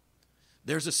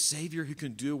 There's a Savior who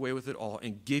can do away with it all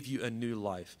and give you a new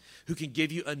life, who can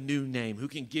give you a new name, who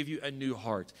can give you a new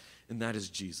heart, and that is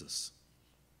Jesus,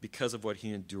 because of what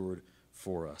he endured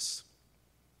for us.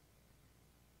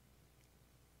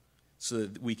 So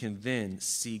that we can then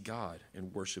see God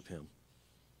and worship him.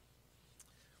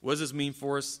 What does this mean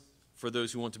for us, for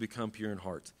those who want to become pure in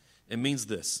heart? It means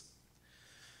this.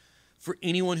 For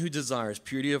anyone who desires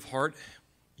purity of heart,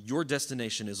 your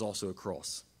destination is also a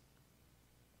cross.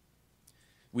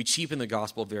 We cheapen the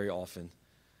gospel very often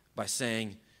by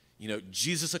saying,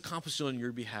 Jesus accomplished it on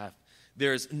your behalf.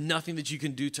 There's nothing that you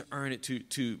can do to earn it,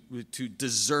 to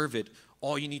deserve it.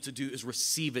 All you need to do is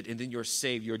receive it, and then you're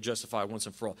saved, you're justified once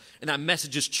and for all. And that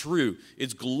message is true.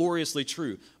 It's gloriously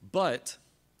true. But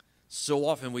so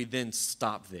often we then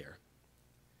stop there.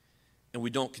 And we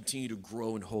don't continue to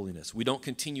grow in holiness. We don't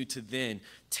continue to then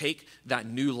take that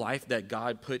new life that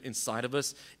God put inside of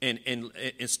us and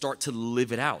start to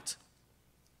live it out.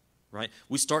 Right?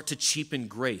 We start to cheapen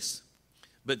grace.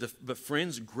 But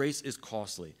friends, grace is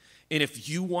costly. And if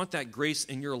you want that grace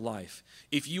in your life,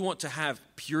 if you want to have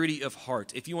purity of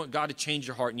heart, if you want God to change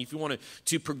your heart, and if you want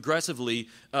to progressively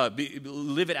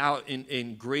live it out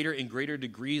in greater and greater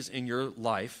degrees in your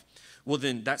life, well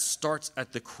then that starts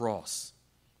at the cross.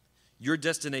 Your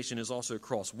destination is also a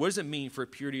cross. What does it mean for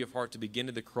purity of heart to begin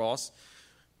at the cross?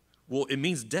 Well, it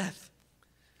means death.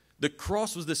 The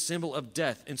cross was the symbol of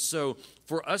death. And so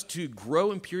for us to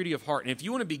grow in purity of heart, and if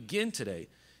you want to begin today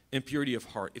in purity of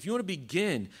heart, if you want to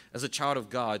begin as a child of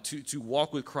God to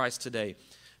walk with Christ today,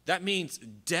 that means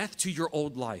death to your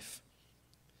old life.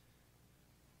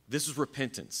 This is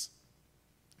repentance.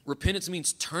 Repentance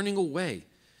means turning away.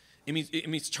 It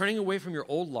means turning away from your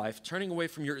old life, turning away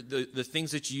from the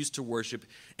things that you used to worship,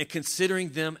 and considering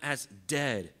them as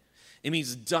dead. It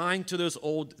means dying to those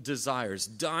old desires,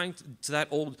 dying to that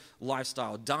old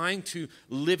lifestyle, dying to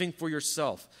living for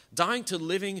yourself, dying to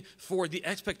living for the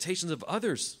expectations of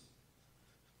others,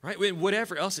 right?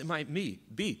 Whatever else it might be.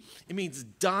 It means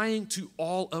dying to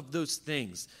all of those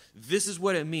things. This is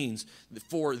what it means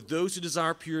for those who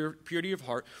desire purity of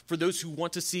heart, for those who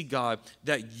want to see God,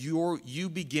 that you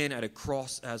begin at a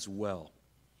cross as well.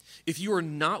 If you are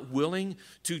not willing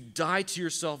to die to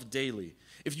yourself daily,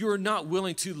 if you are not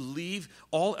willing to leave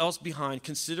all else behind,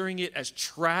 considering it as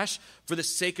trash for the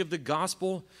sake of the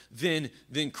gospel, then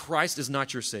Christ is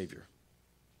not your Savior.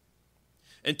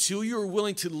 Until you are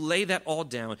willing to lay that all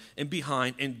down and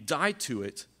behind and die to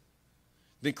it,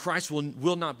 then Christ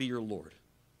will not be your Lord.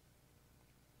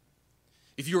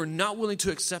 If you are not willing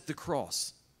to accept the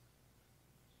cross,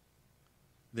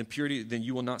 then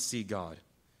you will not see God.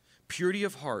 Purity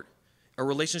of heart, a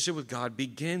relationship with God,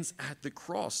 begins at the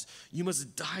cross. You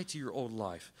must die to your old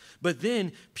life. But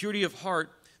then purity of heart,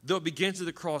 though it begins at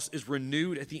the cross, is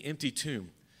renewed at the empty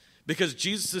tomb. Because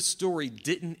Jesus' story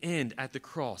didn't end at the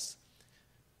cross.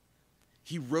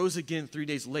 He rose again 3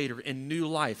 days later in new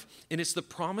life. And it's the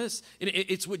promise, and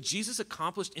it's what Jesus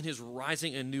accomplished in his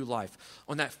rising in new life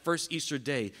on that first Easter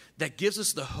day that gives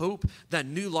us the hope that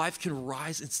new life can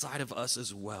rise inside of us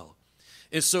as well.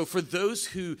 And so for those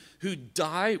who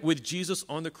die with Jesus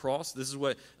on the cross, this is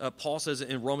what Paul says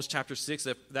in Romans chapter 6,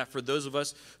 that for those of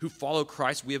us who follow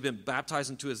Christ, we have been baptized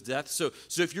into his death. So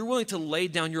if you're willing to lay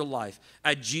down your life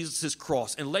at Jesus'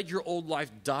 cross and let your old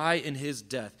life die in his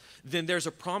death, then there's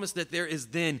a promise that there is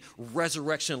then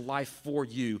resurrection life for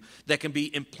you that can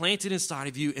be implanted inside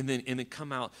of you and then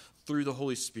come out through the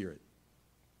Holy Spirit.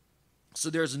 So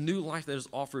there's a new life that is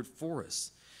offered for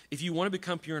us. If you want to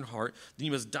become pure in heart, then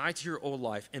you must die to your old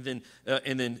life and then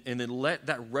let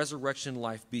that resurrection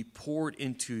life be poured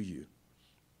into you.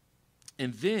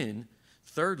 And then,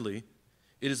 thirdly,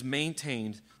 it is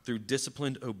maintained through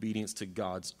disciplined obedience to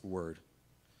God's word.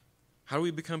 How do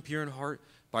we become pure in heart?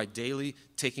 By daily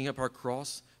taking up our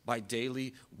cross, by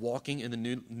daily walking in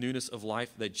the newness of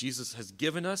life that Jesus has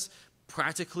given us,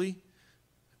 practically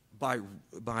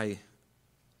by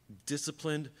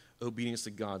disciplined obedience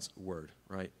to God's word,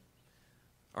 right?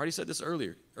 I already said this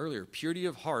earlier. Purity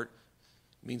of heart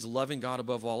means loving God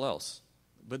above all else.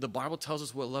 But the Bible tells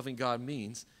us what loving God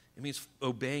means. It means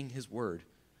obeying his word.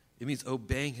 It means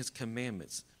obeying his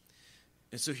commandments.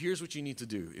 And so here's what you need to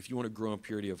do if you want to grow in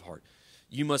purity of heart.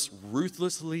 You must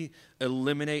ruthlessly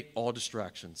eliminate all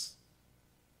distractions.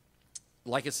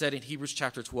 Like it said in Hebrews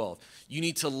chapter 12, you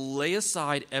need to lay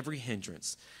aside every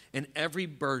hindrance and every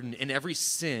burden and every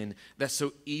sin that's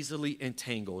so easily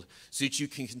entangled so that you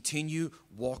can continue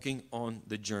walking on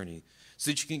the journey, so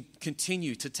that you can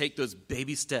continue to take those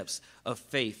baby steps of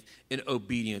faith and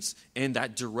obedience in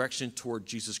that direction toward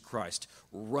Jesus Christ,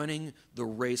 running the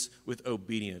race with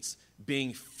obedience,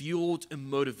 being fueled and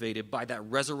motivated by that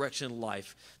resurrection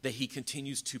life that he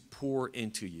continues to pour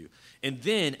into you. And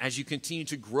then as you continue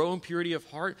to grow in purity of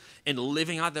heart and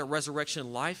living out that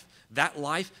resurrection life, that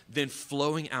life then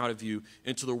flowing out of you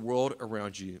into the world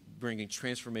around you, bringing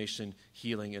transformation,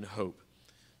 healing, and hope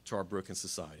to our broken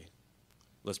society.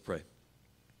 Let's pray.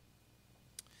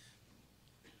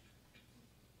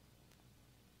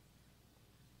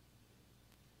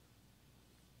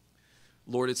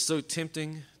 Lord, it's so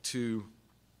tempting to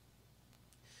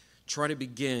try to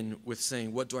begin with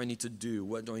saying, what do I need to do?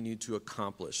 What do I need to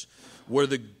accomplish? What are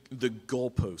the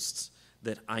goalposts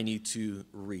that I need to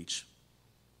reach?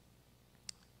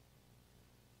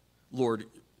 Lord,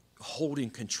 holding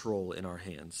control in our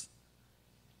hands.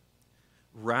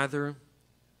 Rather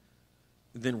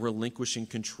than relinquishing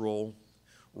control,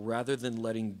 rather than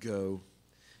letting go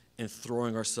and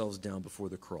throwing ourselves down before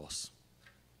the cross.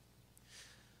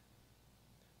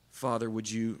 Father, would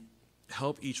you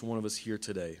help each one of us here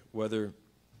today, whether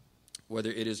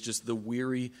it is just the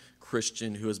weary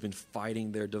Christian who has been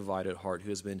fighting their divided heart, who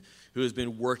has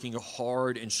been working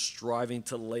hard and striving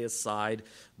to lay aside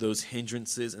those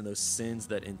hindrances and those sins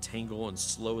that entangle and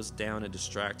slow us down and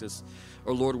distract us,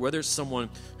 or Lord, whether it's someone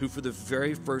who for the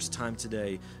very first time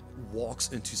today walks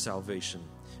into salvation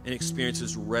and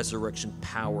experiences resurrection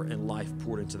power and life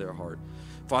poured into their heart.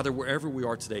 Father, wherever we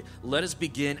are today, let us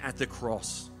begin at the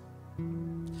cross.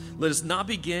 Let us not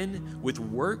begin with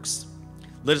works.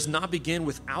 Let us not begin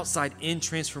with outside-in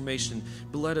transformation,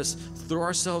 but let us throw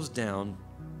ourselves down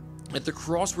at the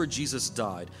cross where Jesus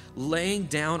died, laying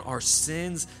down our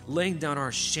sins, laying down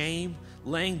our shame,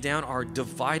 laying down our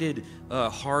divided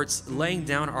hearts, laying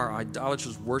down our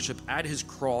idolatrous worship at his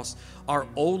cross, our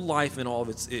old life and all of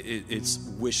its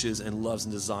wishes and loves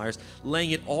and desires,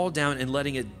 laying it all down and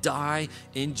letting it die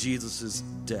in Jesus'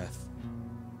 death.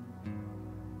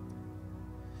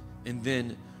 And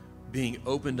then being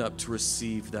opened up to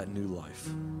receive that new life.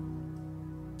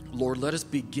 Lord, let us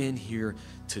begin here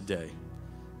today.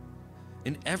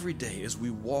 And every day as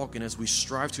we walk and as we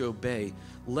strive to obey,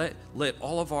 let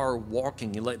all of our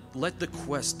walking and let the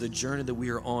quest, the journey that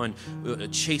we are on,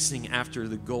 chasing after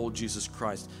the goal, Jesus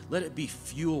Christ, let it be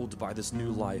fueled by this new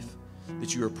life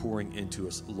that you are pouring into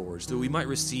us, Lord, so that we might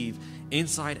receive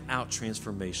inside-out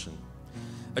transformation,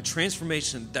 a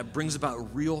transformation that brings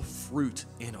about real fruit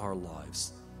in our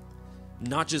lives.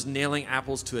 Not just nailing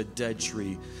apples to a dead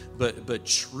tree, but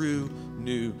true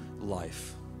new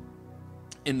life.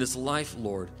 In this life,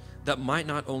 Lord, that might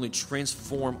not only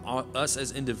transform us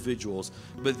as individuals,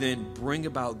 but then bring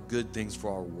about good things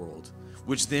for our world,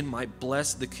 which then might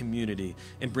bless the community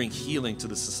and bring healing to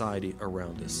the society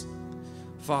around us.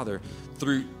 Father,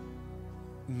 through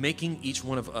making each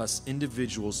one of us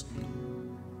individuals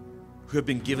who have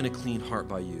been given a clean heart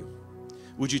by you,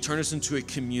 would you turn us into a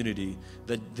community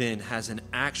that then has an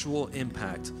actual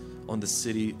impact on the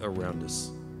city around us?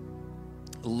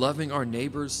 Loving our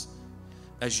neighbors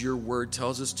as your word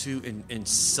tells us to, in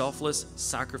selfless,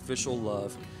 sacrificial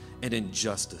love and in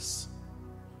justice,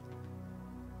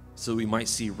 so we might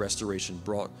see restoration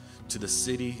brought to the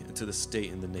city and to the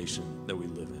state and the nation that we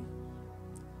live in.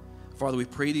 Father, we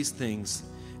pray these things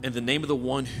in the name of the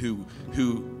one who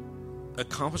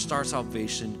accomplished our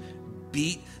salvation,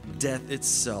 beat death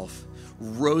itself,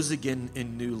 rose again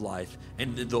in new life,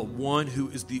 and the one who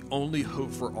is the only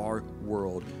hope for our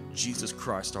world, Jesus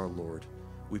Christ our Lord.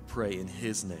 We pray in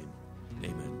his name.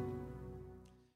 Amen.